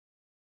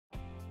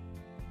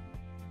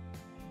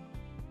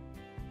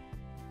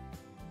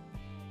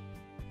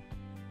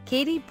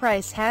Katie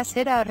Price has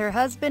hit out her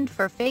husband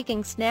for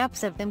faking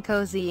snaps of them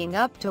cozying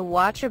up to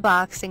watch a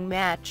boxing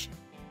match.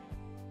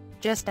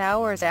 Just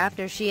hours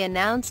after she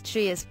announced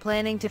she is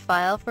planning to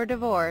file for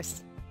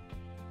divorce,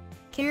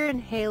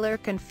 Kieran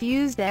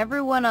confused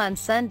everyone on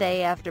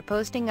Sunday after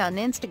posting on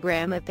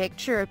Instagram a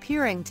picture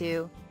appearing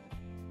to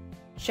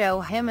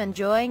show him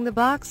enjoying the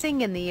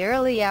boxing in the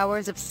early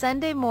hours of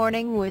Sunday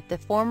morning with the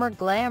former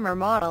glamour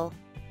model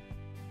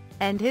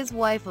and his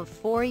wife of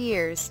 4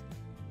 years.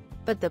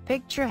 But the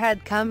picture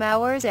had come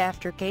hours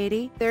after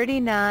Katie,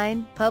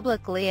 39,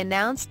 publicly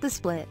announced the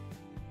split,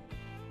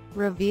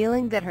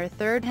 revealing that her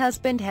third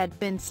husband had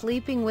been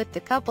sleeping with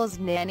the couple's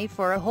nanny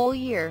for a whole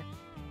year.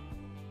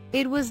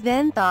 It was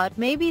then thought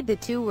maybe the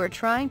two were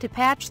trying to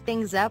patch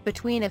things up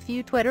between a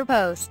few Twitter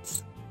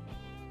posts,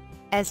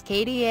 as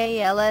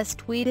Katie ALS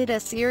tweeted a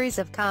series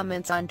of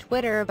comments on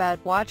Twitter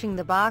about watching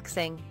the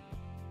boxing,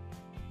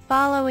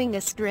 following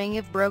a string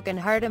of broken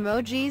heart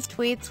emojis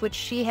tweets which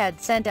she had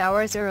sent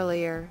hours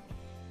earlier.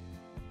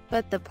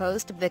 But the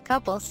post of the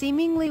couple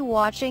seemingly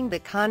watching the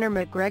Conor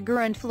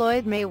McGregor and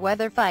Floyd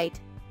Mayweather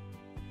fight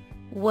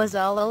was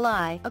all a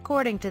lie,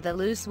 according to the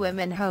Loose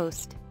Women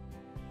host.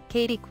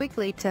 Katie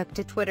quickly took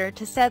to Twitter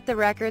to set the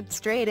record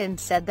straight and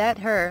said that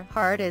her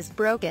heart is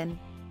broken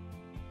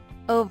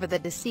over the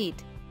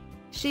deceit.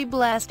 She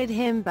blasted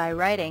him by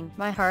writing,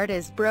 "My heart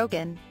is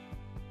broken.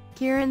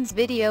 Kieran's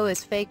video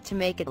is fake to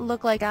make it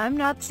look like I'm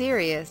not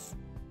serious."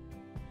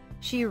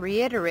 She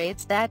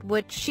reiterates that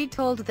what she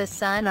told The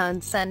Sun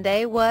on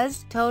Sunday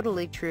was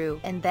totally true,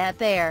 and that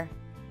their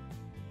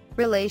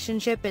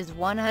relationship is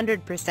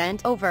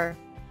 100% over.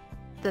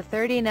 The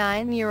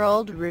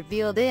 39-year-old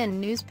revealed in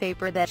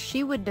newspaper that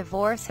she would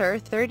divorce her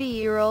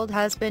 30-year-old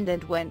husband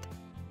and went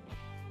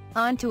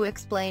on to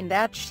explain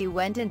that she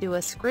went into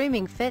a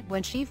screaming fit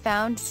when she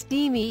found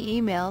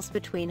steamy emails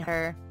between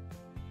her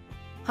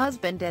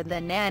husband and the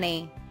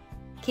nanny.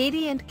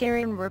 Katie and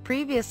Kieran were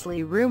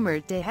previously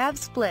rumored to have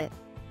split,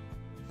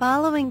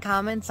 following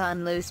comments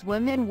on Loose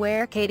Women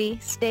where Katie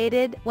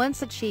stated,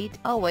 "Once a cheat,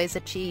 always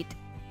a cheat."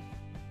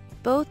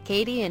 Both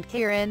Katie and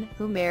Kieran,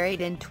 who married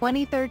in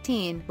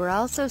 2013, were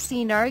also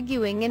seen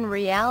arguing in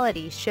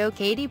reality show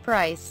Katie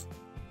Price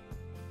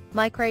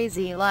My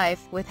Crazy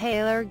Life, with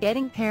Haler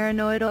getting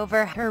paranoid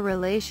over her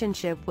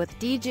relationship with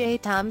DJ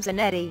Tom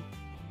Zanetti.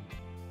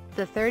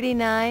 The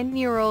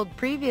 39-year-old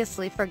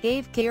previously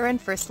forgave Kieran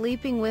for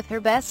sleeping with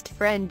her best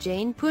friend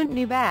Jane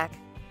Puntney back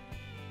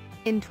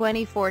in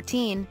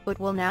 2014, but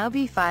will now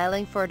be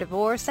filing for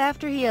divorce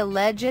after he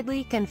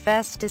allegedly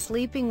confessed to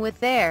sleeping with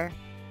their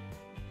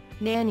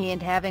nanny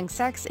and having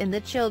sex in the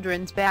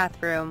children's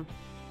bathroom.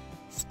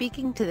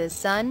 Speaking to The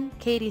Sun,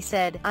 Katie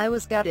said, "I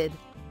was gutted.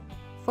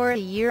 For a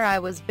year I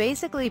was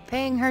basically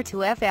paying her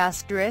to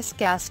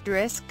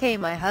f***k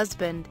my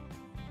husband.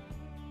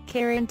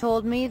 Kieran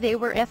told me they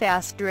were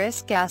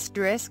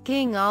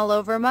f***ing all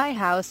over my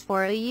house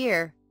for a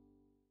year.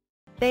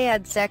 They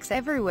had sex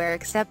everywhere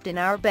except in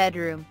our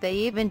bedroom, they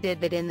even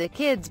did it in the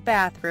kids'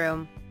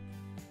 bathroom."